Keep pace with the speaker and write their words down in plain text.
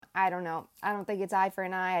I don't know. I don't think it's eye for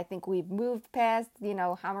an eye. I think we've moved past,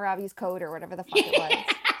 Hammurabi's code or whatever the fuck it was.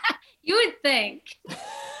 You would think.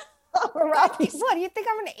 Hammurabi's. What, do you think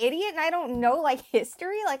I'm an idiot and I don't know, like,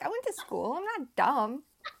 history? Like, I went to school. I'm not dumb.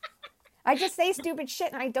 I just say stupid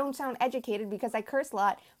shit and I don't sound educated because I curse a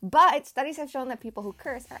lot. But studies have shown that people who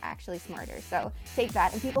curse are actually smarter. So take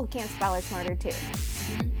that. And people who can't spell are smarter too.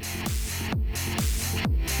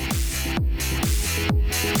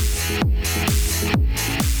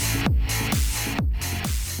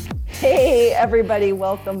 Hey, everybody.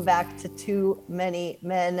 Welcome back to Too Many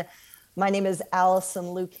Men. My name is Allison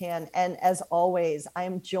Lucan. And as always, I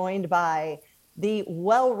am joined by the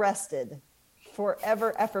well-rested,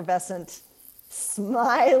 forever effervescent,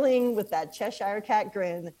 smiling with that Cheshire Cat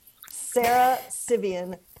grin, Sarah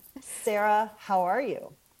Civian. Sarah, how are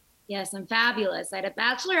you? Yes, I'm fabulous. I had a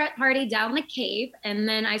bachelorette party down the Cape, and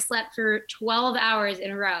then I slept for 12 hours in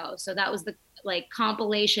a row. So that was the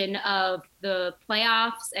compilation of the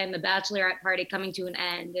playoffs and the bachelorette party coming to an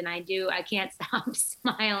end. And I can't stop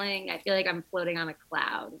smiling. I feel like I'm floating on a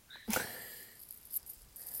cloud.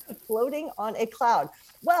 Floating on a cloud.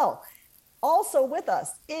 Well, also with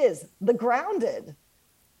us is the grounded,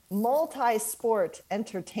 multi-sport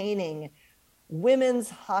entertaining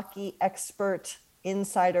women's hockey expert,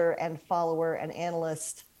 insider and follower and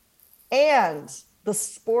analyst, and the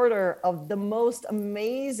sporter of the most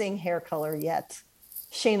amazing hair color yet,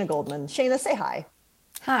 Shayna Goldman. Shayna, say hi.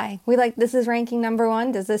 Hi. This is ranking number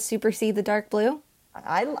 1. Does this supersede the dark blue?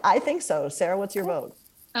 I think so. Sarah, what's your vote?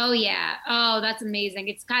 Oh, yeah. Oh, that's amazing.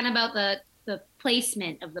 It's kind of about the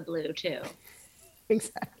placement of the blue, too.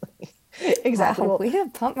 Exactly. Wow, we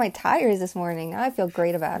have pumped my tires this morning. Now I feel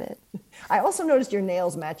great about it. I also noticed your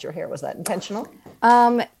nails match your hair. Was that intentional?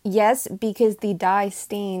 Yes, because the dye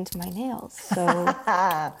stained my nails. So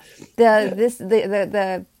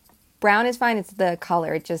the brown is fine. It's the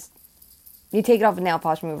color. It just, you take it off a nail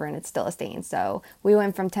polish remover and it's still a stain. So we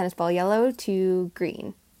went from tennis ball yellow to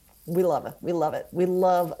green. We love it. We love it. We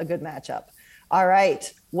love a good matchup. All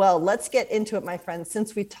right. Well, let's get into it, my friends.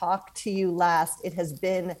 Since we talked to you last, it has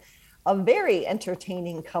been a very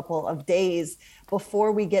entertaining couple of days.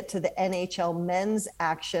 Before we get to the NHL men's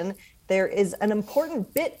action, there is an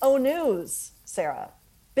important bit o' news, Sarah.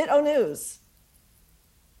 Bit o' news.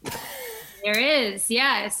 There is,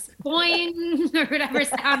 yes. Boing, or whatever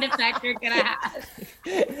sound effect you're going to have.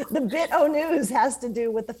 The bit o' news has to do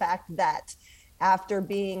with the fact that after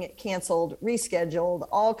being canceled, rescheduled,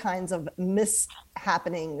 all kinds of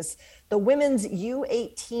mishappenings, the women's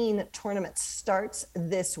U18 tournament starts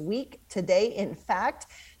this week, today. In fact,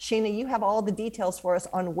 Shayna, you have all the details for us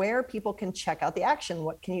on where people can check out the action.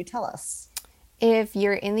 What can you tell us? If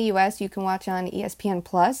you're in the US, you can watch on ESPN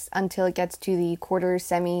Plus until it gets to the quarters,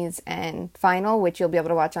 semis, and final, which you'll be able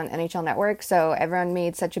to watch on NHL Network. So everyone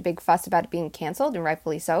made such a big fuss about it being canceled, and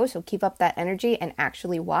rightfully so. So keep up that energy and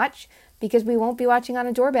actually watch, because we won't be watching on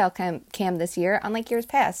a doorbell cam this year, unlike years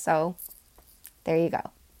past. So there you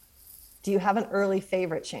go. Do you have an early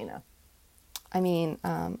favorite, Shayna? I mean,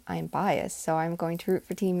 I'm biased, so I'm going to root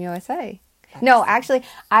for Team USA. No, actually,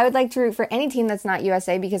 I would like to root for any team that's not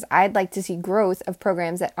USA, because I'd like to see growth of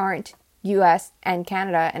programs that aren't US and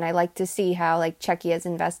Canada. And I like to see how, like, Czechia's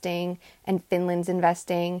investing and Finland's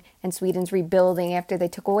investing and Sweden's rebuilding after they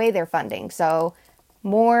took away their funding. So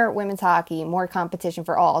more women's hockey, more competition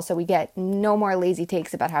for all. So we get no more lazy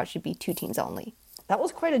takes about how it should be 2 teams only. That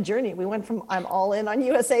was quite a journey. We went from I'm all in on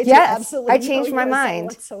USA to absolutely I changed my mind.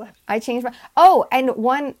 Whatsoever. I changed my... Oh, and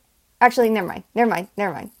one... Actually, never mind.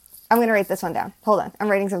 I'm going to write this one down. Hold on. I'm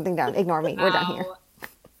writing something down. Ignore me. We're done here.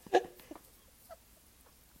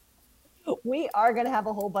 We are going to have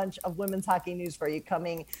a whole bunch of women's hockey news for you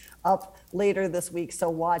coming up later this week. So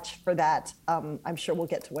watch for that. I'm sure we'll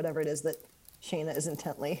get to whatever it is that Shayna is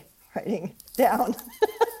intently writing down.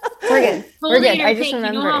 We're good. We're good. I just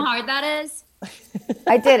remembered. You know how hard that is?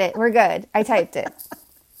 I did it. We're good. I typed it.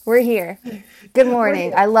 We're here. Good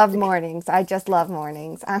morning. I love mornings. I just love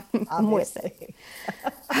mornings. I'm with it.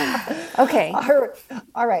 Okay.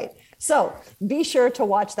 All right. So be sure to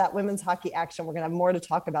watch that women's hockey action. We're going to have more to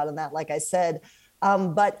talk about in that, like I said.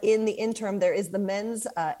 But in the interim, there is the men's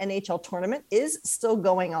NHL tournament is still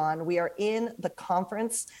going on. We are in the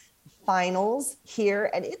conference finals here,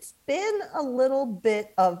 and it's been a little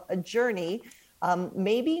bit of a journey.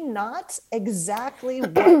 Maybe not exactly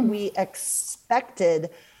what we expected.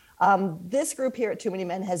 This group here at Too Many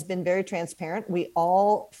Men has been very transparent. We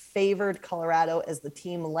all favored Colorado as the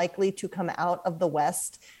team likely to come out of the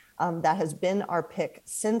West. That has been our pick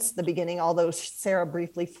since the beginning, although Sarah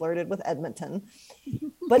briefly flirted with Edmonton.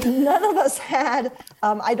 But none of us had,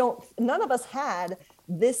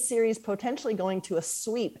 this series potentially going to a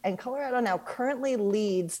sweep. And Colorado now currently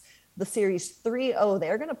leads the series 3-0.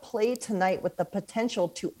 They're going to play tonight with the potential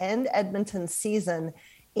to end Edmonton's season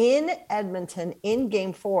in Edmonton in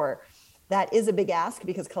Game 4. That is a big ask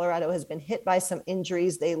because Colorado has been hit by some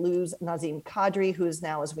injuries. They lose Nazem Kadri, who is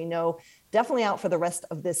now, as we know, definitely out for the rest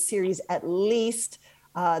of this series at least.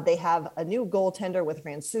 They have a new goaltender with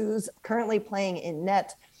Francouz currently playing in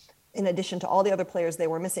net, in addition to all the other players they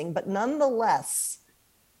were missing. But nonetheless,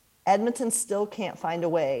 Edmonton still can't find a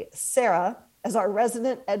way. Sarah, as our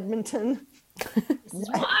resident Edmonton. This is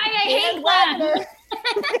why I hate them.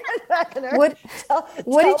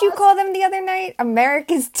 What did you call them the other night?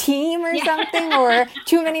 America's team or something? Or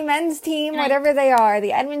Too Many Men's team? Whatever they are.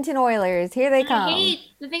 The Edmonton Oilers. Here they come.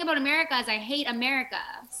 The thing about America is I hate America.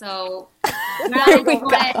 So that is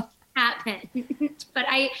what happened. But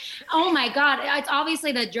oh my God, it's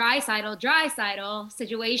obviously the Draisaitl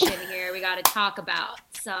situation here we got to talk about.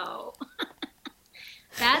 So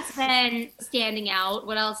that's been standing out.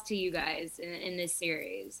 What else to you guys in this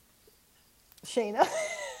series? Shayna?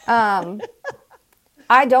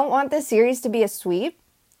 I don't want this series to be a sweep.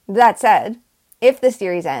 That said, if the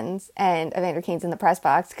series ends and Evander Kane's in the press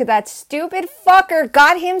box, because that stupid fucker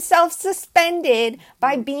got himself suspended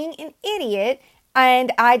by being an idiot,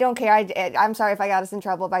 and I don't care. I'm sorry if I got us in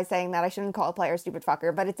trouble by saying that. I shouldn't call a player a stupid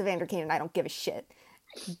fucker, but it's Evander Kane and I don't give a shit.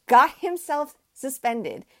 Got himself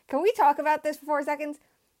suspended. Can we talk about this for 4 seconds?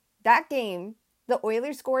 That game, the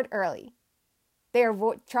Oilers scored early. They are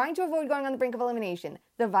trying to avoid going on the brink of elimination.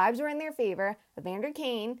 The vibes were in their favor. Evander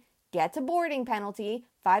Kane gets a boarding penalty.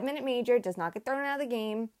 5-minute major, does not get thrown out of the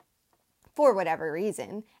game for whatever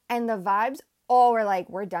reason. And the vibes all were like,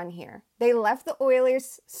 we're done here. They left the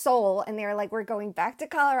Oilers' soul and they were like, we're going back to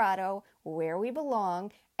Colorado where we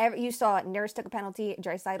belong. You saw Nurse took a penalty.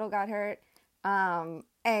 Draisaitl got hurt.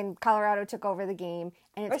 And Colorado took over the game.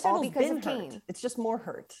 And it's all because of Kane. It's just more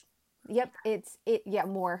hurt. Yep,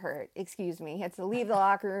 more hurt. Excuse me. He had to leave the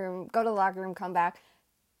locker room, go to the locker room, come back.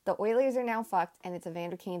 The Oilers are now fucked, and it's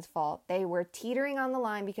Evander Kane's fault. They were teetering on the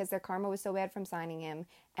line because their karma was so bad from signing him,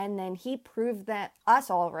 and then he proved that us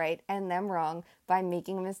all right and them wrong by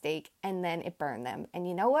making a mistake, and then it burned them. And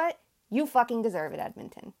you know what? You fucking deserve it,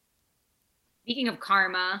 Edmonton. Speaking of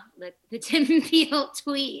karma, the Tim Peel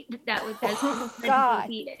tweet that was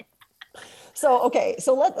tweeted. So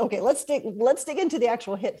let's dig into the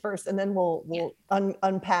actual hit first, and then we'll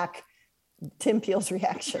unpack Tim Peel's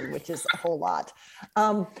reaction, which is a whole lot.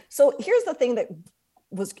 So here's the thing that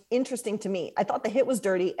was interesting to me. I thought the hit was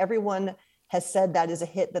dirty. Everyone has said that is a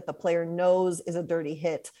hit that the player knows is a dirty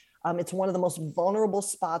hit. It's one of the most vulnerable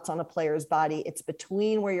spots on a player's body. It's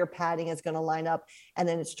between where your padding is going to line up, and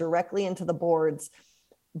then it's directly into the boards.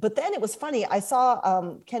 But then it was funny. I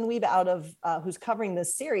saw Ken Wiebe who's covering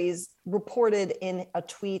this series, reported in a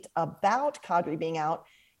tweet about Kadri being out.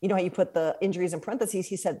 You know how you put the injuries in parentheses?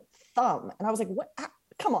 He said thumb. And I was like, what?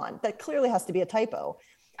 Come on. That clearly has to be a typo.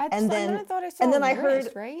 I thought I saw I heard,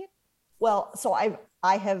 right? Well, so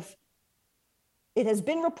it has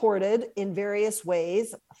been reported in various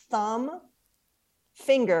ways, thumb,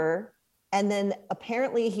 finger, and then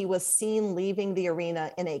apparently he was seen leaving the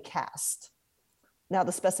arena in a cast. Now,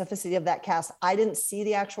 the specificity of that cast, I didn't see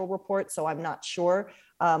the actual report, so I'm not sure.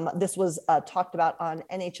 This was talked about on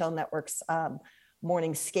NHL Network's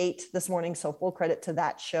morning skate this morning. So full credit to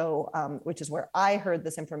that show, which is where I heard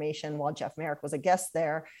this information while Jeff Merrick was a guest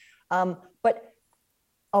there. But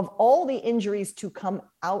of all the injuries to come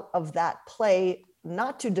out of that play,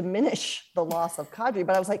 not to diminish the loss of Kadri,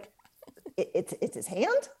 but I was like, it's his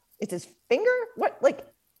hand? It's his finger? What? Like,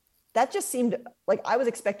 that just seemed like I was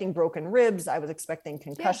expecting broken ribs. I was expecting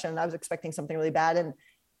concussion. Yeah. I was expecting something really bad. And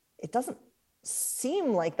it doesn't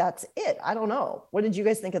seem like that's it. I don't know. What did you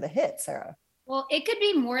guys think of the hit, Sarah? Well, it could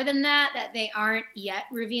be more than that they aren't yet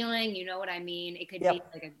revealing. You know what I mean? It could be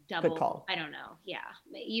like a double. Good call. I don't know. Yeah.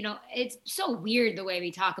 You know, it's so weird the way we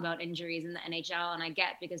talk about injuries in the NHL. And I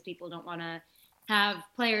get because people don't want to have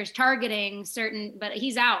players targeting certain, but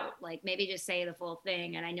he's out. Like, maybe just say the full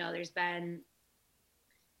thing. And I know there's been,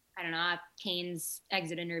 I don't know, Kane's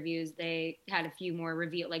exit interviews, they had a few more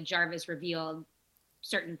like Jarvis revealed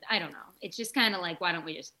certain, I don't know. It's just kind of like, why don't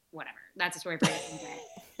we just, whatever. That's a story for another day.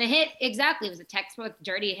 The hit, exactly, was a textbook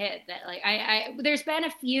dirty hit that, like, there's been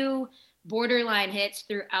a few borderline hits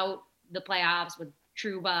throughout the playoffs with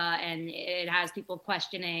Trouba, and it has people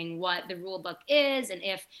questioning what the rule book is and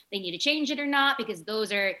if they need to change it or not, because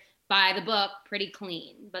those are by the book, pretty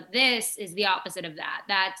clean. But this is the opposite of that.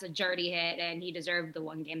 That's a dirty hit, and he deserved the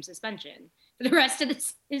 1-game suspension for the rest of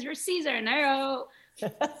his season.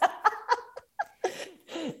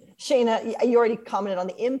 Shayna, you already commented on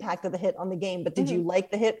the impact of the hit on the game, but did you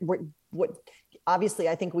like the hit? What obviously,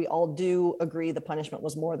 I think we all do agree the punishment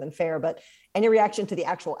was more than fair, but any reaction to the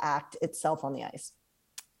actual act itself on the ice?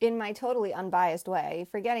 In my totally unbiased way,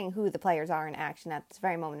 forgetting who the players are in action at this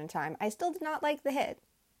very moment in time, I still did not like the hit.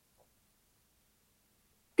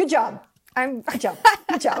 Good job. Good job.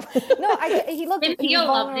 Good job. No, he looked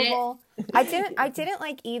vulnerable. I didn't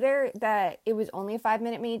like either that it was only a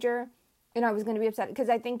 5-minute major, and I was going to be upset because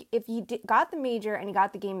I think if he got the major and he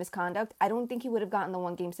got the game misconduct, I don't think he would have gotten the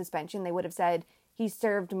 1-game suspension. They would have said he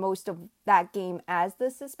served most of that game as the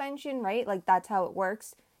suspension, right? Like that's how it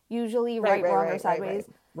works usually, right, wrong, or sideways.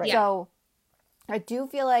 Right. So I do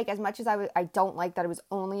feel like as much as I don't like that it was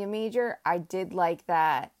only a major, I did like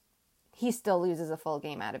that he still loses a full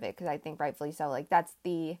game out of it because I think rightfully so. Like that's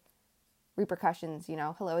the repercussions,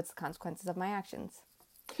 hello, it's the consequences of my actions.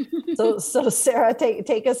 So Sarah,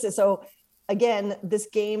 take us. So again, this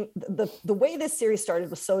game, the way this series started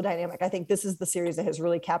was so dynamic. I think this is the series that has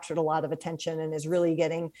really captured a lot of attention and is really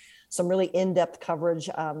getting some really in-depth coverage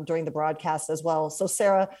during the broadcast as well. So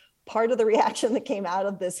Sarah, part of the reaction that came out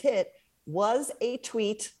of this hit was a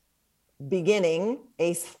tweet beginning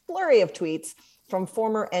a flurry of tweets from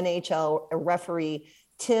former NHL referee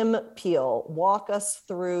Tim Peel. Walk us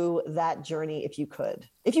through that journey if you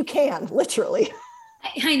can, literally.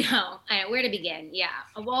 I know. Where to begin? Yeah.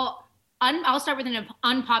 Well, I'll start with an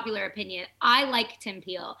unpopular opinion. I like Tim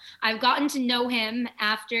Peel. I've gotten to know him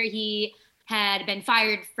after he had been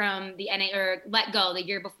fired from the NA or let go the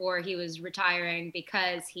year before he was retiring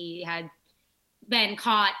because he had been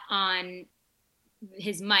caught on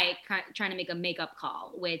his mic trying to make a makeup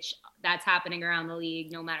call, which that's happening around the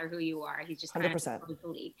league no matter who you are. He's just 100%. The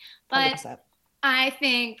league. But 100%. I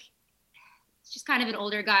think it's just kind of an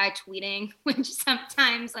older guy tweeting, which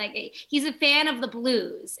sometimes he's a fan of the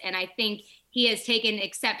Blues, and I think he has taken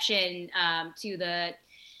exception to the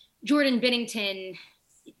Jordan Binnington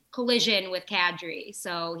collision with Kadri.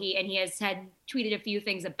 So he has tweeted a few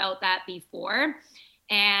things about that before,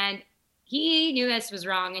 and he knew this was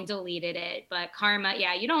wrong and deleted it. But karma,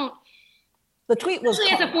 you don't. The tweet was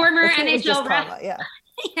as a former NHL ref.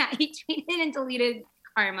 Yeah, he tweeted and deleted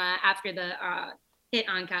karma after the hit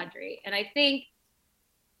on Kadri, and I think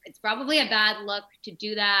it's probably a bad look to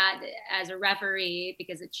do that as a referee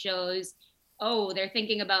because it shows, they're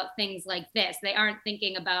thinking about things like this. They aren't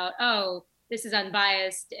thinking about, this is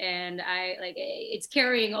unbiased and it's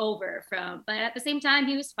carrying over from, but at the same time,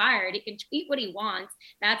 he was fired. He can tweet what he wants.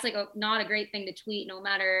 That's not a great thing to tweet no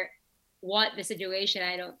matter what the situation,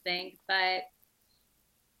 I don't think. But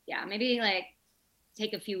yeah, maybe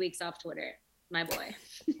take a few weeks off Twitter, my boy.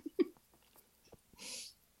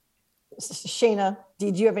 Shayna,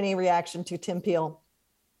 did you have any reaction to Tim Peel?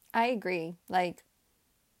 I agree.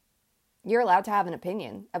 You're allowed to have an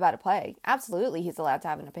opinion about a play. Absolutely, he's allowed to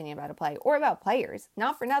have an opinion about a play or about players.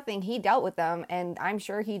 Not for nothing, he dealt with them, and I'm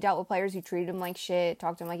sure he dealt with players who treated him like shit,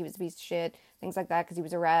 talked to him like he was a piece of shit, things like that because he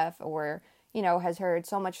was a ref, or, has heard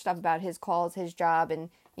so much stuff about his calls, his job, and,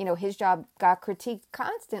 his job got critiqued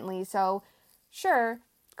constantly. So, sure,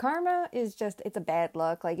 karma is it's a bad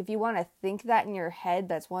look. If you want to think that in your head,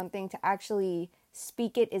 that's one thing. To actually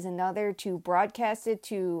speak it is another. To broadcast it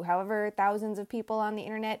to however thousands of people on the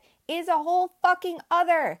internet is a whole fucking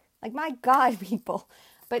other. My God, people.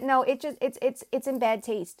 But no, it's in bad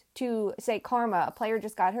taste to say karma. A player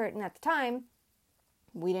just got hurt, and at the time,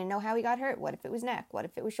 we didn't know how he got hurt. What if it was neck? What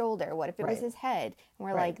if it was shoulder? What if it was his head? And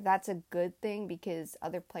we're that's a good thing because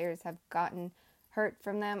other players have gotten hurt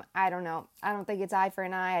from them. I don't know. I don't think it's eye for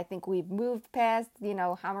an eye. I think we've moved past,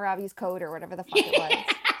 Hammurabi's code or whatever the fuck it was.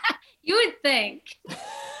 You would think.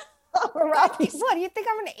 What, do you think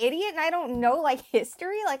I'm an idiot and I don't know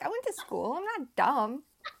history? I went to school. I'm not dumb.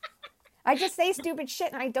 I just say stupid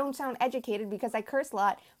shit and I don't sound educated because I curse a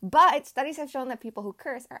lot. But studies have shown that people who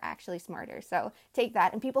curse are actually smarter. So take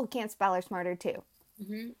that. And people who can't spell are smarter too.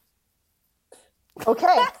 Mm-hmm.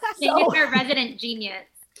 Okay. You're a resident genius.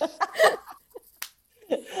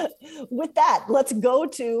 With that, let's go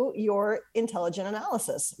to your intelligent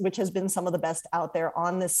analysis, which has been some of the best out there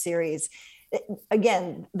on this series.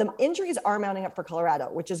 Again, the injuries are mounting up for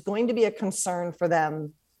Colorado, which is going to be a concern for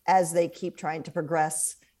them as they keep trying to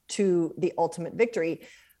progress to the ultimate victory.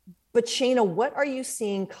 But Shayna, what are you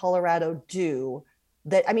seeing Colorado do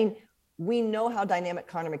we know how dynamic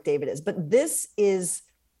Connor McDavid is, but this is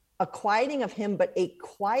a quieting of him, but a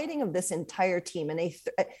quieting of this entire team. And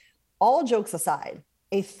all jokes aside,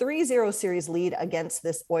 a 3-0 series lead against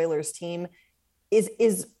this Oilers team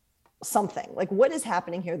is something. What is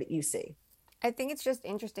happening here that you see? I think it's just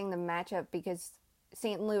interesting, the matchup, because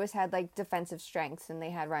St. Louis had like defensive strengths and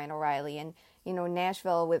they had Ryan O'Reilly, and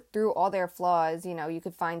Nashville, with through all their flaws, you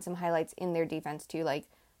could find some highlights in their defense too. Like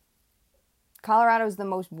Colorado is the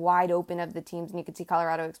most wide open of the teams, and you could see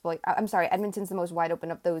Edmonton's the most wide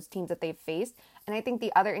open of those teams that they've faced. And I think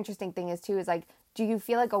the other interesting thing is like, do you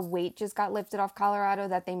feel like a weight just got lifted off Colorado,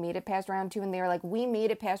 that they made it past round 2 and they were like, we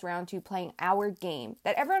made it past round 2 playing our game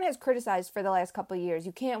that everyone has criticized for the last couple of years.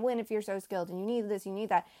 You can't win if you're so skilled, and you need this, you need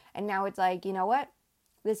that. And now it's like, you know what?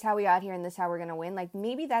 This is how we got here and this is how we're going to win. Like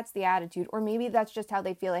maybe that's the attitude, or maybe that's just how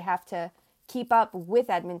they feel they have to keep up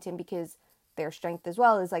with Edmonton, because their strength as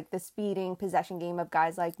well is like the speeding possession game of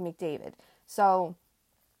guys like McDavid. So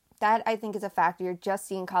that I think is a factor. You're just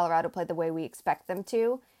seeing Colorado play the way we expect them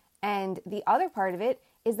to. And the other part of it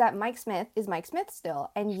is that Mike Smith is Mike Smith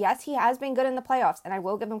still. And yes, he has been good in the playoffs, and I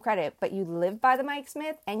will give him credit, but you live by the Mike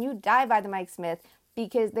Smith and you die by the Mike Smith,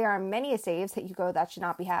 because there are many saves that you go, that should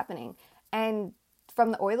not be happening. And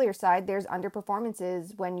from the Oilers side, there's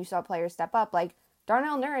underperformances when you saw players step up. Like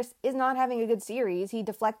Darnell Nurse is not having a good series. He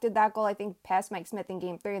deflected that goal, I think, past Mike Smith in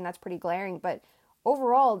Game 3, and that's pretty glaring. But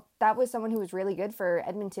overall, that was someone who was really good for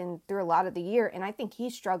Edmonton through a lot of the year, and I think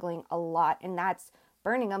he's struggling a lot, and that's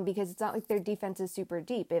burning them, because it's not like their defense is super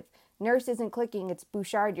deep. If Nurse isn't clicking, it's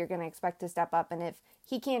Bouchard you're going to expect to step up, and if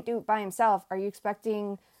he can't do it by himself, are you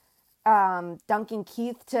expecting Duncan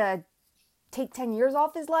Keith to take 10 years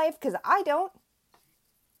off his life? Because I don't.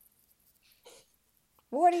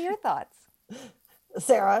 What are your thoughts?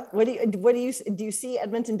 Sarah, what do you see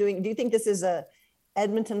Edmonton doing? Do you think this is a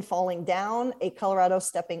Edmonton falling down, a Colorado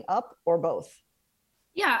stepping up, or both?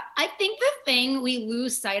 Yeah, I think the thing we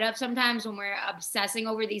lose sight of sometimes when we're obsessing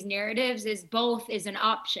over these narratives is both is an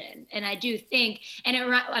option. And I do think,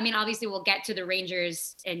 obviously we'll get to the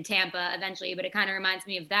Rangers in Tampa eventually, but it kind of reminds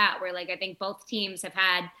me of that, where like I think both teams have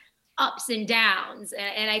had ups and downs.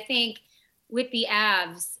 And I think with the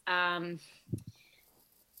Avs,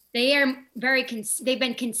 they are they've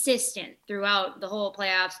been consistent throughout the whole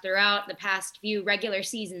playoffs, throughout the past few regular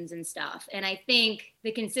seasons and stuff. And I think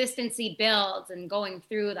the consistency builds, and going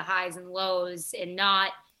through the highs and lows and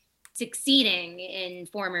not succeeding in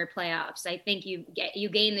former playoffs, I think you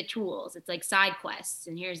gain the tools. It's like side quests,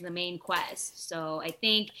 and here's the main quest. So I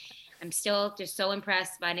think I'm still just so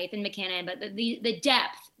impressed by Nathan McKinnon, but the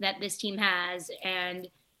depth that this team has, and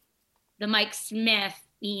the Mike Smith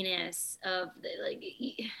Venus of the, like,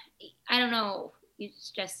 I don't know.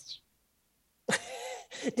 It's just.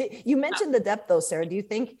 You mentioned the depth though, Sarah. Do you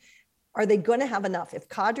think, are they going to have enough? If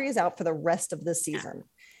Kadri is out for the rest of the season,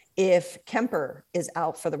 if Kemper is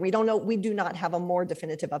out we don't know. We do not have a more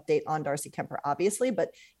definitive update on Darcy Kemper, obviously,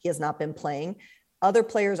 but he has not been playing. Other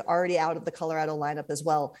players already out of the Colorado lineup as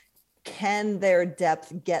well. Can their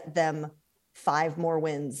depth get them 5 more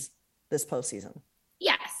wins this postseason?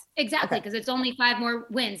 Yes. Exactly, because it's only 5 more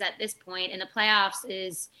wins at this point, and the playoffs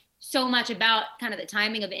is so much about kind of the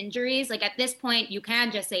timing of injuries. Like at this point, you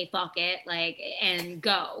can just say fuck it, like, and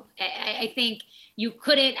go. I think you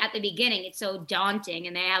couldn't at the beginning. It's so daunting,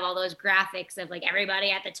 and they have all those graphics of like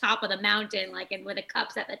everybody at the top of the mountain, like, and with the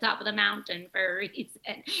cups at the top of the mountain for a reason.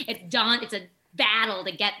 It's a battle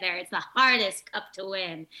to get there. It's the hardest cup to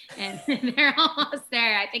win, and they're almost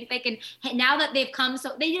there. I think they can, now that they've come,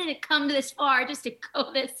 so they didn't come this far just to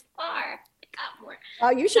go this far. They got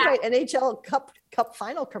more. You should write NHL Cup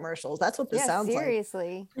final commercials. That's what this sounds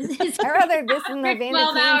seriously. Like. I'd rather this than the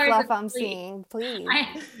Vanity fluff I'm seeing, please.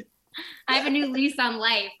 I have a new lease on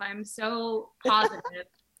life. I'm so positive.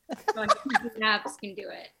 Naps can do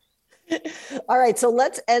it. All right, so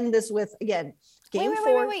let's end this with, again, Game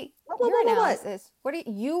 4. Wait. Your analysis. What do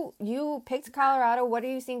you picked Colorado? What are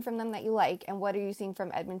you seeing from them that you like, and what are you seeing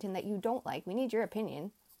from Edmonton that you don't like? We need your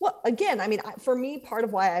opinion. Well, again, I mean, for me, part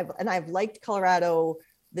of why I've liked Colorado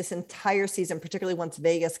this entire season, particularly once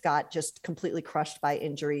Vegas got just completely crushed by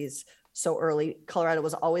injuries so early. Colorado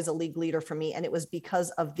was always a league leader for me, and it was because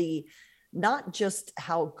of not just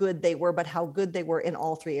how good they were, but how good they were in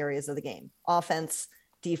all 3 areas of the game: offense,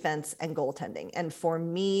 defense, and goaltending. And for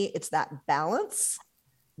me, it's that balance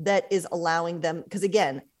that is allowing them, because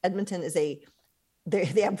again, Edmonton is they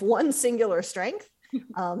have one singular strength.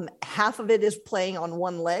 Half of it is playing on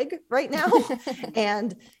one leg right now.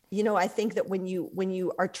 And, I think that when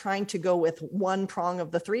you are trying to go with one prong of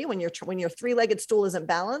the 3, when your 3-legged stool isn't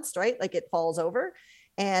balanced, right? Like it falls over,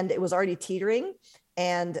 and it was already teetering.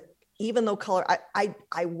 And even though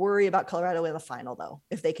I worry about Colorado in the final though,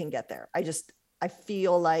 if they can get there. I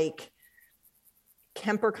feel like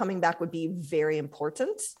Kemper coming back would be very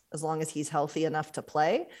important as long as he's healthy enough to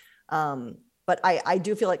play. But I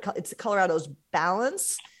do feel like it's Colorado's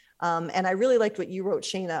balance. And I really liked what you wrote,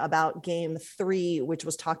 Shayna, about Game 3, which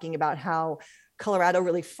was talking about how Colorado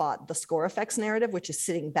really fought the score effects narrative, which is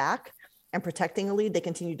sitting back and protecting a lead. They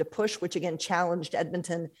continued to push, which again challenged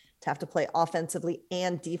Edmonton to have to play offensively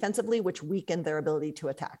and defensively, which weakened their ability to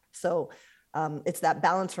attack. So it's that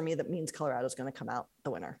balance for me that means Colorado's going to come out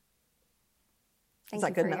the winner.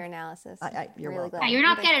 Thank you for your analysis. You're really welcome. glad. You're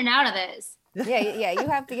not getting out of this. Yeah, you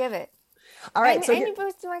have to give it. All right. And you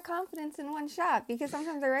boosted my confidence in one shot, because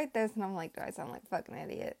sometimes I write this and I'm like, do I sound like a fucking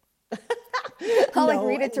idiot? I'll like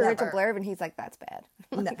read it to Richard Blurb and he's like, that's bad.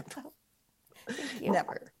 Never.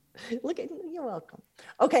 Never. Look at you. You're welcome.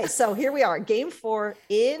 Okay, so here we are. Game 4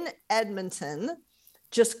 in Edmonton.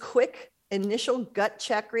 Just quick initial gut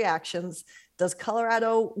check reactions. Does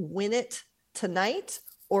Colorado win it tonight,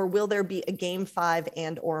 or will there be a game 5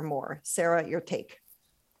 and or more? Sarah, your take.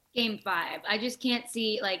 Game 5. I just can't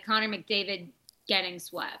see like Connor McDavid getting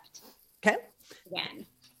swept. Okay. Again.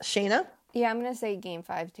 Shayna? Yeah, I'm gonna say game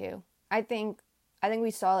 5 too. I think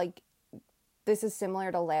we saw like this is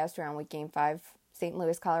similar to last round with game 5, St.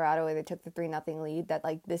 Louis, Colorado, where they took the 3-0 lead. That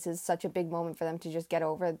like this is such a big moment for them to just get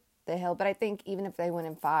over the hill. But I think even if they win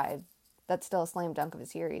in 5, that's still a slam dunk of a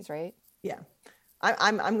series, right? Yeah,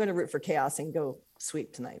 I'm going to root for chaos and go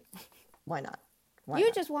sweep tonight. Why not?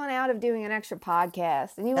 You just want out of doing an extra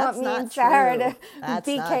podcast, and you want me and Sarah to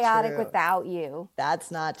be chaotic without you.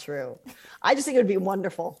 That's not true. I just think it would be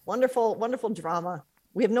wonderful, wonderful, wonderful drama.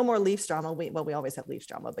 We have no more Leafs drama. We always have Leafs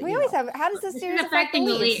drama, but we always have. How does this series affect the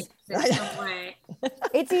Leafs? In some way.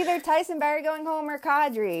 It's either Tyson Barrie going home or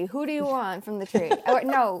Kadri. Who do you want from the trade?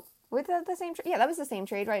 No, with the same trade. Yeah, that was the same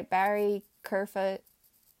trade, right? Barrie, Kerfoot,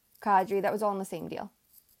 Kadri. That was all in the same deal.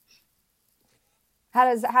 How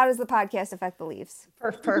does the podcast affect the Leafs?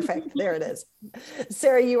 Perfect. There it is.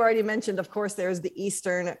 Sarah, you already mentioned, of course, there's the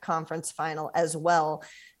Eastern Conference Final as well.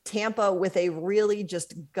 Tampa, with a really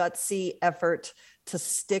just gutsy effort to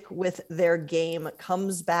stick with their game,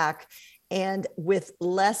 comes back and with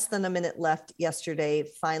less than a minute left yesterday,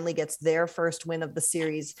 finally gets their first win of the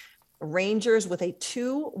series. Rangers with a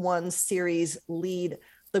 2-1 series lead.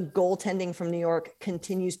 The goaltending from New York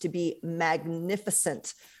continues to be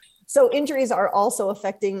magnificent. So injuries are also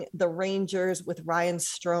affecting the Rangers, with Ryan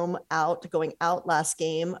Strome going out last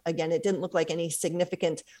game. Again, it didn't look like any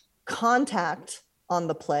significant contact on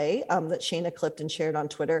the play that Shayna clipped and shared on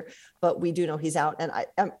Twitter, but we do know he's out. And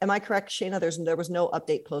am I correct, Shayna? There was no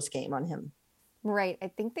update post game on him. Right. I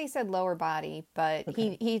think they said lower body, but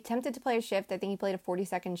okay. He attempted to play a shift. I think he played a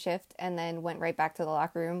 40-second shift and then went right back to the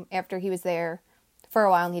locker room after he was there for a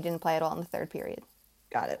while, and he didn't play at all in the third period.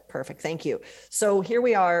 Got it. Perfect. Thank you. So here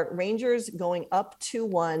we are, Rangers going up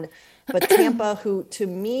 2-1, but Tampa, who to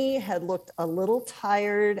me had looked a little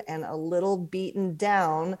tired and a little beaten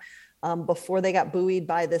down before they got buoyed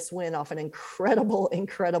by this win off an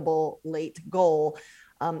incredible late goal,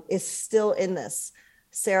 is still in this.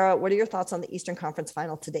 Sarah, what are your thoughts on the Eastern Conference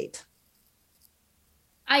Final to date?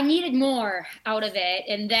 I needed more out of it.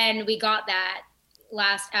 And then we got that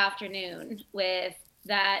last afternoon with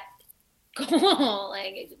that goal,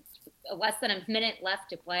 like less than a minute left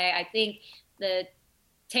to play. I think the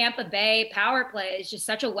Tampa Bay power play is just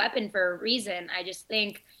such a weapon for a reason. I just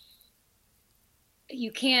think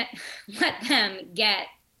you can't let them get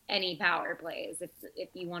any power plays if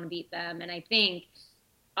you want to beat them. And I think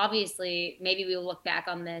obviously maybe we'll look back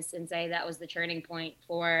on this and say that was the turning point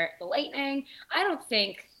for the Lightning. I don't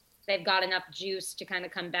think they've got enough juice to kind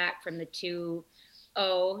of come back from the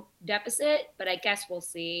 2-0 deficit, but I guess we'll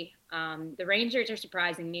see. The Rangers are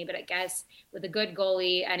surprising me, but I guess with a good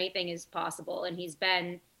goalie, anything is possible. And he's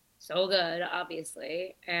been so good,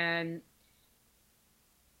 obviously. And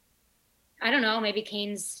I don't know, maybe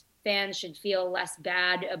Canes fans should feel less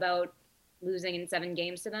bad about losing in 7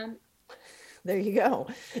 games to them. There you go.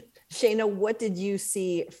 Shayna, what did you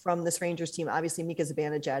see from this Rangers team? Obviously, Mika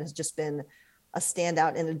Zibanejad has just been a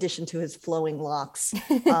standout in addition to his flowing locks.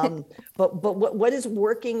 But what is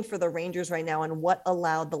working for the Rangers right now, and what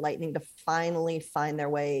allowed the Lightning to finally find their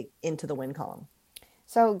way into the win column?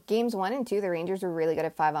 So games 1 and 2, the Rangers were really good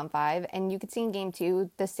at 5-on-5, and you could see in game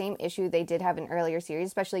 2 the same issue they did have in earlier series,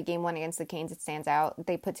 especially game 1 against the Canes. It stands out.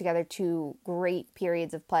 They put together 2 great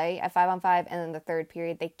periods of play at 5-on-5, and then the third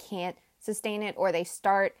period they can't sustain it, or they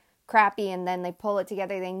start crappy and then they pull it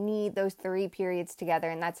together. They need those 3 periods together,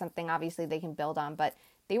 and that's something obviously they can build on. But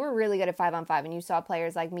they were really good at 5-on-5, and you saw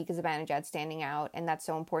players like Mika Zibanejad standing out, and that's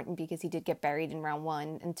so important because he did get buried in round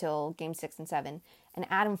 1 until game 6 and 7. And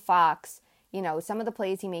Adam Fox, you know, some of the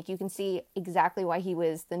plays he make, you can see exactly why he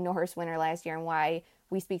was the Norris winner last year and why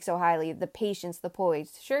we speak so highly. The patience, the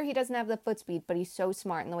poise. Sure, he doesn't have the foot speed, but he's so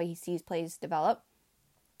smart in the way he sees plays develop.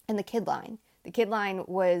 And the kid line. The kid line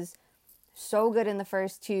was so good in the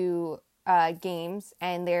first 2 games,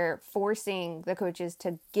 and they're forcing the coaches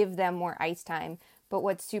to give them more ice time. But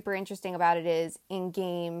what's super interesting about it is in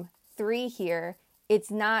game 3 here, it's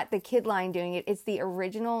not the kid line doing it. It's the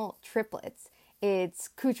original triplets. It's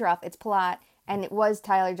Kucherov, it's Palat, and it was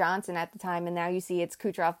Tyler Johnson at the time. And now you see it's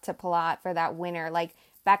Kucherov to Palat for that winner. Like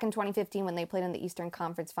back in 2015 when they played in the Eastern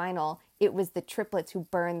Conference Final, it was the triplets who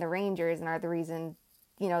burned the Rangers and are the reason,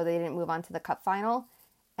 they didn't move on to the Cup Final.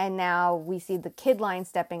 And now we see the kid line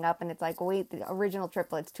stepping up, and it's like, wait, the original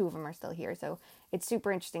triplets, 2 of them are still here. So it's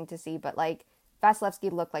super interesting to see. But like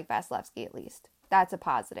Vasilevsky looked like Vasilevsky at least. That's a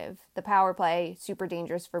positive. The power play, super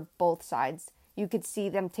dangerous for both sides. You could see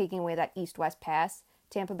them taking away that east-west pass,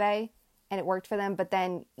 Tampa Bay, and it worked for them. But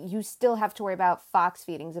then you still have to worry about Fox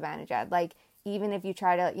feeding Zibanejad. Like, even if you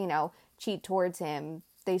try to, cheat towards him,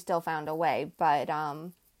 they still found a way. But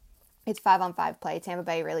it's 5-on-5 play. Tampa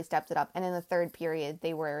Bay really stepped it up. And in the third period,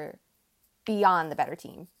 they were beyond the better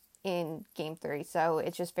team in Game 3. So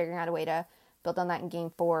it's just figuring out a way to build on that in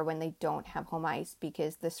Game 4 when they don't have home ice,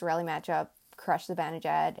 because the Cirelli matchup crushed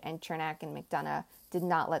Zibanejad, and Chernak and McDonough did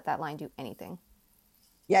not let that line do anything.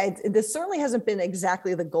 Yeah, this certainly hasn't been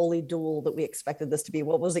exactly the goalie duel that we expected this to be.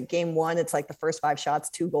 What was it, Game 1? It's like the first 5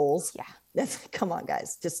 shots, 2 goals. Yeah. Come on,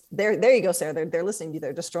 guys. Just there you go, Sarah. They're listening to you.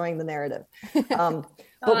 They're destroying the narrative.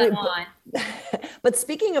 But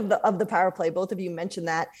speaking of the power play, both of you mentioned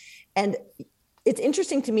that. And it's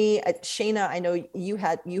interesting to me, Shayna, I know you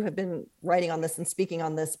have been writing on this and speaking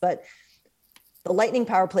on this, but the Lightning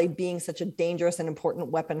power play being such a dangerous and important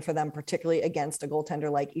weapon for them, particularly against a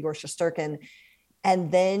goaltender like Igor Shesterkin.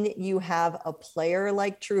 And then you have a player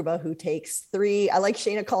like Trouba who takes 3, I like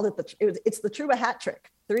Shayna called it's the Trouba hat trick,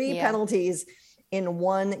 3 penalties in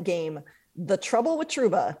one game. The trouble with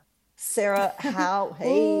Trouba, Sarah,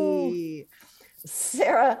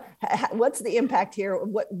 Sarah, what's the impact here?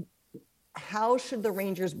 How should the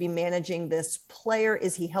Rangers be managing this player?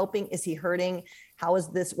 Is he helping? Is he hurting?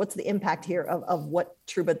 What's the impact here of what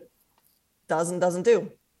Trouba does and doesn't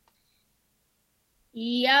do?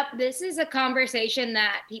 Yep, this is a conversation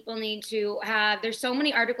that people need to have. There's so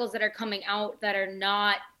many articles that are coming out that are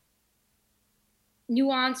not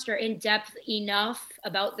nuanced or in-depth enough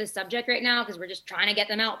about this subject right now, because we're just trying to get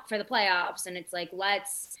them out for the playoffs. And it's like,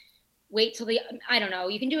 let's wait till I don't know,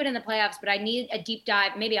 you can do it in the playoffs, but I need a deep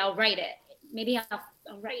dive. Maybe I'll write it.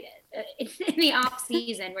 I'll write it in the off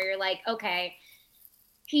season where you're like, okay,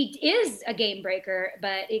 he is a game breaker,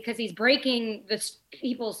 but because he's breaking the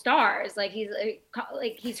people's stars, like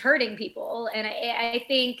he's hurting people. And I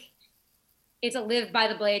think it's a live by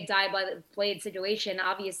the blade, die by the blade situation,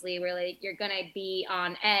 obviously, where like you're going to be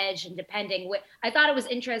on edge and depending. I thought it was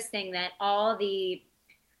interesting that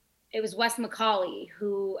it was Wes McCauley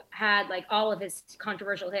who had like all of his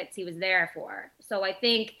controversial hits he was there for. So I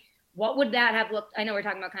think, what would that have looked? I know we're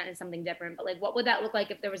talking about kind of something different, but like, what would that look like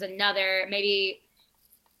if there was another, maybe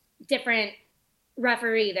different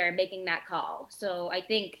referee there making that call? So I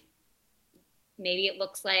think maybe it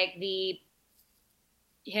looks like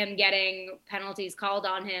him getting penalties called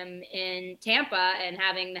on him in Tampa and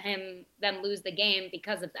having them lose the game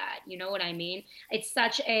because of that. You know what I mean? It's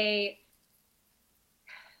a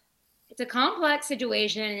complex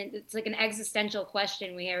situation. It's like an existential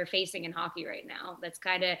question we are facing in hockey right now. That's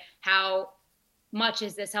kind of how much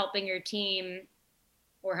is this helping your team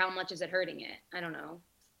or how much is it hurting it? I don't know.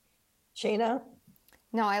 Shayna?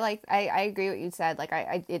 No, I agree what you said. Like,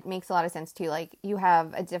 it makes a lot of sense too. Like, you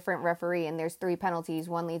have a different referee and there's 3 penalties.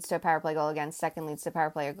 1 leads to a power play goal against, 2nd leads to a power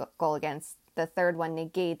play goal against. The 3rd one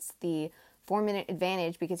negates the 4-minute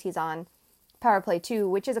advantage because he's on power play 2,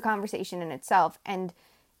 which is a conversation in itself. And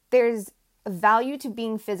there's value to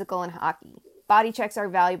being physical in hockey. Body checks are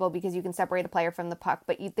valuable because you can separate a player from the puck,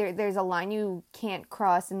 but there's a line you can't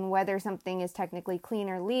cross, and whether something is technically clean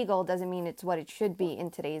or legal doesn't mean it's what it should be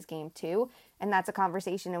in today's game too. And that's a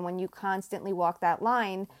conversation. And when you constantly walk that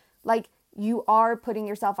line, like, you are putting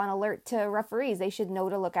yourself on alert to referees. They should know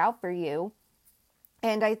to look out for you.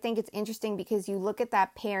 And I think it's interesting because you look at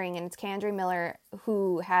that pairing, and it's K'Andre Miller,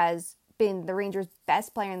 who has been the Rangers'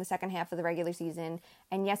 best player in the second half of the regular season.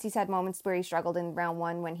 And yes, he's had moments where he struggled in round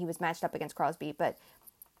 1 when he was matched up against Crosby, but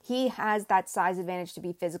he has that size advantage to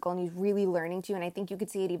be physical, and he's really learning to. And I think you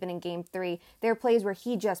could see it even in Game 3. There are plays where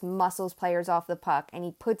he just muscles players off the puck, and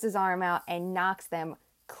he puts his arm out and knocks them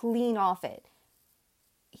clean off it.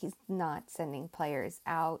 He's not sending players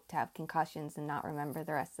out to have concussions and not remember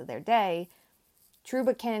the rest of their day.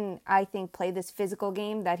 Trouba can, I think, play this physical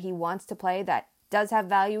game that he wants to play, that does have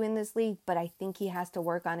value in this league, but I think he has to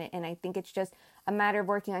work on it. And I think it's just a matter of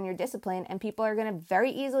working on your discipline. And people are going to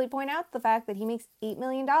very easily point out the fact that he makes $8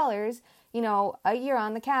 million, a year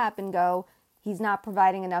on the cap, and go, he's not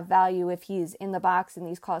providing enough value if he's in the box in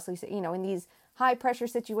these costly, in these high pressure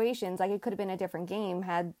situations. Like, it could have been a different game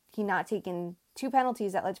had he not taken 2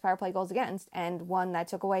 penalties that led to power play goals against and one that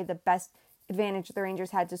took away the best advantage the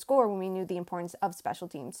Rangers had to score when we knew the importance of special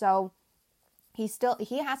teams. So he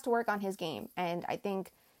has to work on his game. And I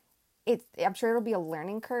think I'm sure it'll be a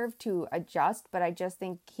learning curve to adjust, but I just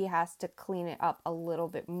think he has to clean it up a little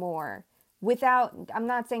bit more I'm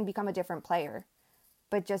not saying become a different player,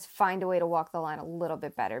 but just find a way to walk the line a little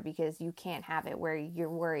bit better, because you can't have it where you're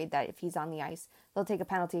worried that if he's on the ice, they'll take a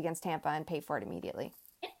penalty against Tampa and pay for it immediately.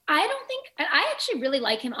 I actually really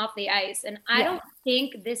like him off the ice, and I don't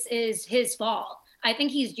think this is his fault. I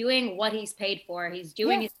think he's doing what he's paid for. He's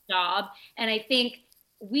doing his job, and I think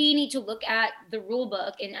we need to look at the rule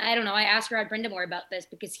book. And I don't know, I asked Rod Brindamore about this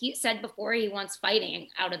because he said before he wants fighting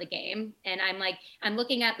out of the game. And I'm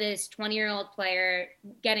looking at this 20-year-old player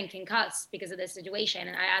getting concussed because of this situation.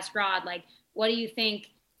 And I asked Rod, like, what do you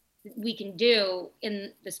think we can do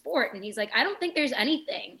in the sport? And he's like, I don't think there's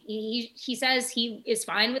anything. He says he is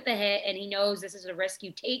fine with the hit, and he knows this is a risk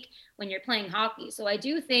you take when you're playing hockey. So I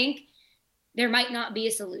do think there might not be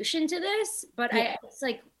a solution to this, but it's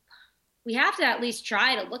like, we have to at least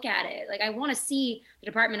try to look at it. Like, I want to see the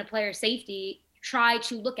Department of Player Safety try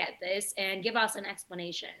to look at this and give us an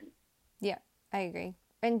explanation. Yeah, I agree.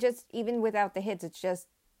 And just even without the hits, it's just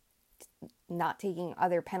not taking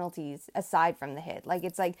other penalties aside from the hit. Like,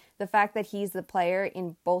 it's like the fact that he's the player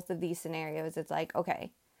in both of these scenarios, it's like,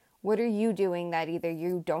 okay, what are you doing that either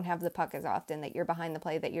you don't have the puck as often, that you're behind the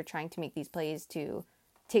play, that you're trying to make these plays to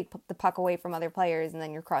take the puck away from other players, and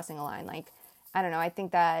then you're crossing a line? Like, I don't know. I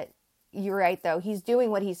think that you're right, though. He's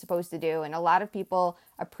doing what he's supposed to do, and a lot of people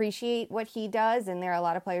appreciate what he does, and there are a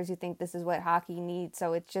lot of players who think this is what hockey needs.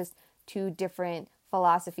 So it's just 2 different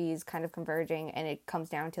philosophies kind of converging, and it comes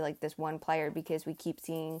down to like this one player because we keep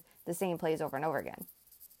seeing the same plays over and over again.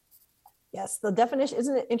 Yes, the definition,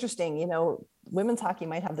 isn't it interesting? Women's hockey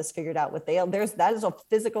might have this figured out. That is a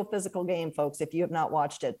physical game, folks, if you have not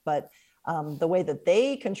watched it. But the way that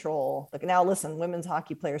they control, now listen, women's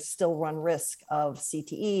hockey players still run risk of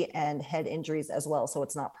CTE and head injuries as well. So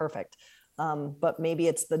it's not perfect. But maybe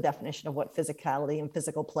it's the definition of what physicality and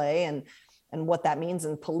physical play and what that means,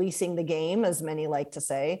 and policing the game, as many like to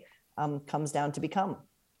say, comes down to become.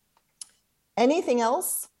 Anything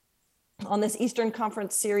else on this Eastern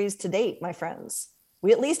Conference series to date, my friends?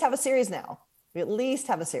 We at least have a series now.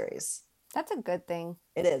 That's a good thing.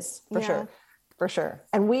 It is, for sure.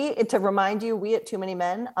 And to remind you, we at Too Many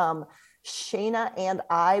Men, Shayna and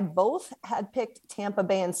I both had picked Tampa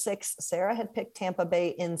Bay in 6. Sarah had picked Tampa Bay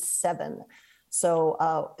in 7.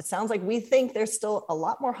 So it sounds like we think there's still a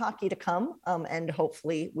lot more hockey to come, and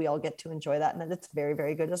hopefully we all get to enjoy that, and it's very,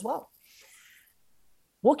 very good as well.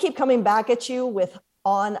 We'll keep coming back at you with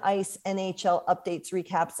on-ice NHL updates,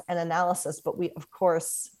 recaps, and analysis, but we, of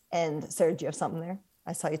course, and Sarah, do you have something there?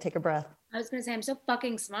 I saw you take a breath. I was going to say, I'm so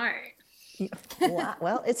fucking smart.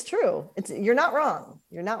 Well, it's true. You're not wrong.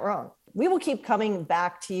 We will keep coming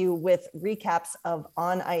back to you with recaps of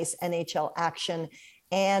on-ice NHL action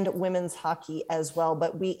and women's hockey as well.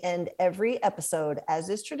 But we end every episode, as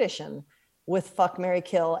is tradition, with Fuck, Marry,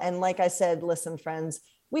 Kill. And like I said, listen, friends,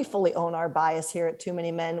 we fully own our bias here at Too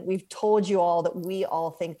Many Men. We've told you all that we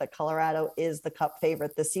all think that Colorado is the Cup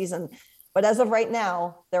favorite this season. But as of right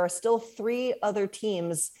now, there are still 3 other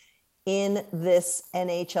teams in this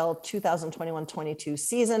NHL 2021-22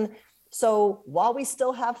 season. So while we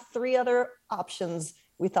still have 3 other options,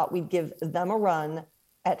 we thought we'd give them a run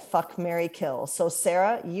at Fuck, Marry, Kill. So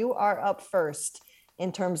Sarah, you are up first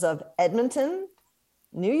in terms of Edmonton,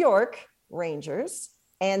 New York Rangers,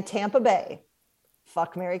 and Tampa Bay.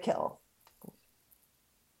 Fuck, Marry, Kill.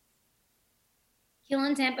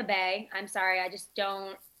 Killing Tampa Bay. I'm sorry. I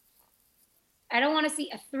don't want to see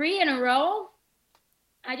a 3 in a row.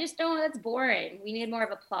 I just don't. That's boring. We need more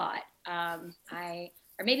of a plot. Or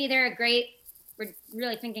maybe they're we're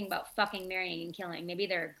really thinking about fucking, marrying, and killing. Maybe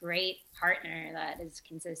they're a great partner that is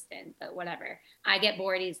consistent, but whatever. I get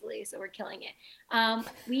bored easily, so we're killing it.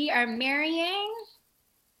 We are marrying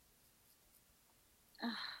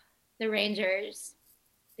the Rangers.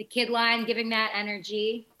 The kid line giving that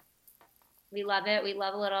energy. We love it. We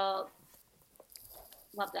love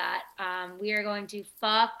love that. We are going to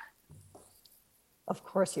fuck. Of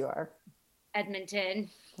course you are. Edmonton.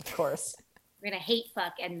 Of course. We're going to hate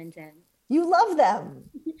fuck Edmonton. You love them.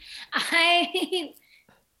 I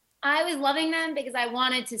was loving them because I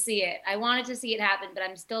wanted to see it. I wanted to see it happen, but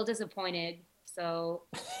I'm still disappointed. So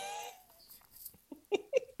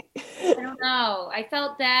I don't know. I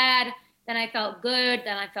felt bad, then I felt good,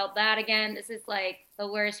 then I felt bad again. This is like the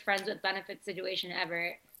worst friends with benefits situation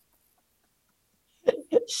ever.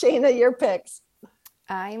 Shayna, your picks.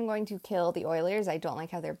 I am going to kill the Oilers. I don't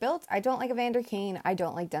like how they're built. I don't like Evander Kane. I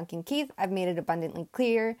don't like Duncan Keith. I've made it abundantly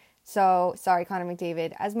clear. So, sorry, Connor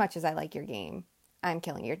McDavid. As much as I like your game, I'm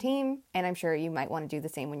killing your team. And I'm sure you might want to do the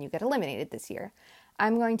same when you get eliminated this year.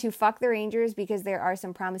 I'm going to fuck the Rangers because there are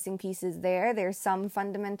some promising pieces there. There's some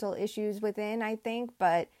fundamental issues within, I think.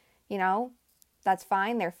 But, you know, that's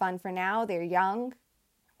fine. They're fun for now. They're young.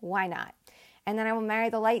 Why not? And then I will marry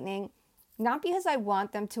the Lightning. Not because I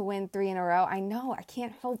want them to win 3 in a row. I know, I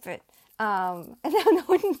can't help it. And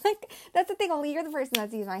like, that's the thing. Only you're the person that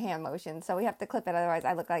sees my hand motion, so we have to clip it. Otherwise,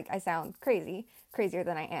 I look like I sound crazy, crazier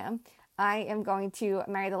than I am. I am going to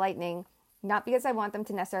marry the Lightning, not because I want them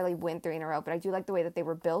to necessarily win 3 in a row, but I do like the way that they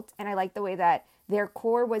were built, and I like the way that their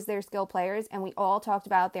core was their skill players, and we all talked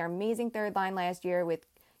about their amazing third line last year with,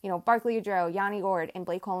 you know, Barclay Goodrow, Yanni Gourde, and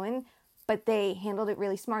Blake Coleman, but they handled it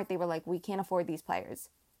really smart. They were like, we can't afford these players.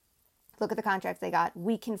 Look at the contracts they got.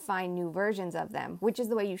 We can find new versions of them, which is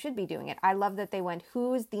the way you should be doing it. I love that they went,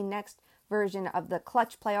 who's the next version of the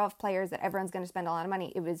clutch playoff players that everyone's going to spend a lot of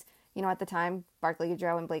money? It was, you know, at the time, Barclay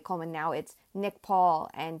Goodrow and Blake Coleman. Now it's Nick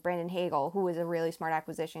Paul and Brandon Hagel, who was a really smart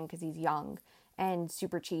acquisition because he's young and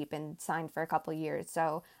super cheap and signed for a couple of years.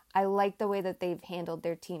 So I like the way that they've handled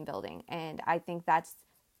their team building. And I think that's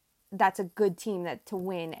a good team that to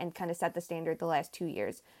win and kind of set the standard the last 2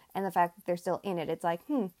 years. And the fact that they're still in it, it's like,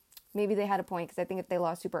 maybe they had a point, because I think if they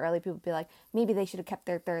lost super early, people would be like, maybe they should have kept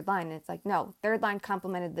their third line. And it's like, no, third line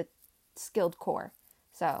complemented the skilled core.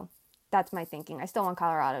 So that's my thinking. I still want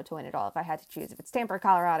Colorado to win it all if I had to choose. If it's Tampa or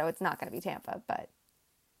Colorado, it's not going to be Tampa, but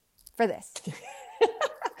for this.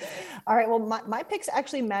 All right. Well, my picks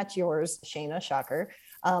actually match yours, Shayna. Shocker.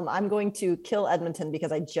 I'm going to kill Edmonton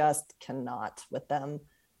because I just cannot with them.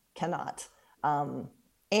 Cannot.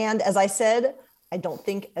 And as I said, I don't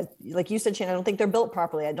think, like you said, Shane, I don't think they're built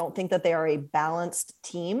properly. I don't think that they are a balanced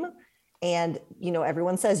team. And, you know,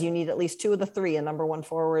 everyone says you need at least 2 of the 3, a number 1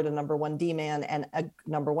 forward, a number 1 D-man, and a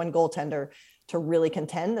number 1 goaltender to really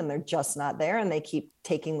contend. And they're just not there. And they keep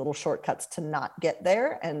taking little shortcuts to not get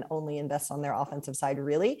there and only invest on their offensive side,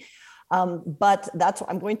 really. But that's,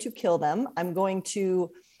 I'm going to kill them. I'm going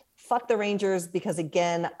to fuck the Rangers because,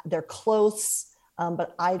 again, they're close.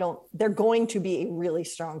 But they're going to be a really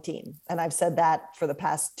strong team. And I've said that for the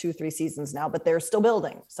past 2-3 seasons now, but they're still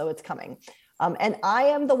building. So it's coming. And I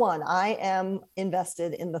am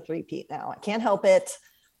invested in the three-peat now. I can't help it.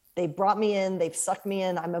 They brought me in, they've sucked me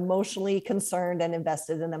in. I'm emotionally concerned and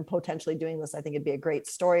invested in them potentially doing this. I think it'd be a great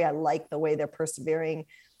story. I like the way they're persevering.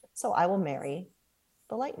 So I will marry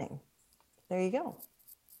the Lightning. There you go.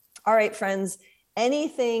 All right, friends,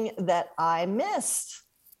 anything that I missed?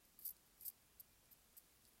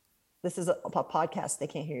 This is a podcast. They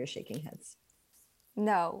can't hear you shaking heads.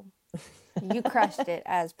 No, you crushed it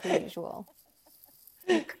as per usual.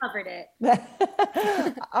 You covered it.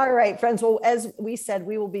 All right, friends. Well, as we said,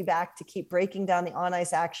 we will be back to keep breaking down the on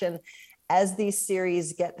ice action as these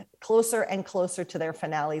series get closer and closer to their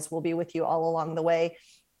finales. We'll be with you all along the way.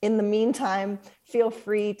 In the meantime, feel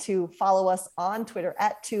free to follow us on Twitter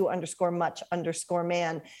at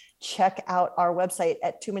 2_much_man. Check out our website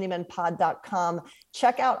at toomanymenpod.com.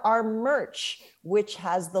 Check out our merch, which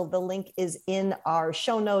has the link is in our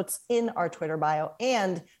show notes, in our Twitter bio,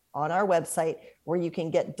 and on our website, where you can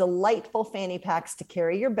get delightful fanny packs to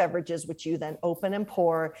carry your beverages, which you then open and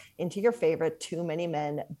pour into your favorite Too Many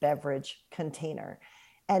Men beverage container.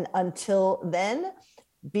 And until then,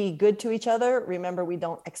 be good to each other. Remember, we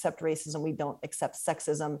don't accept racism. We don't accept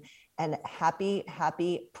sexism. And happy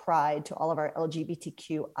Pride to all of our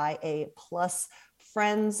LGBTQIA+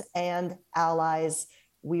 friends and allies.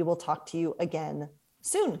 We will talk to you again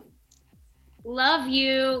soon. Love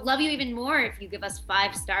you even more if you give us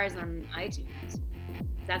 5 stars on iTunes.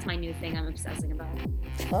 That's my new thing I'm obsessing about.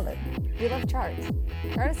 Love it. We love charts.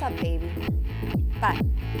 Chart us up, baby. Bye.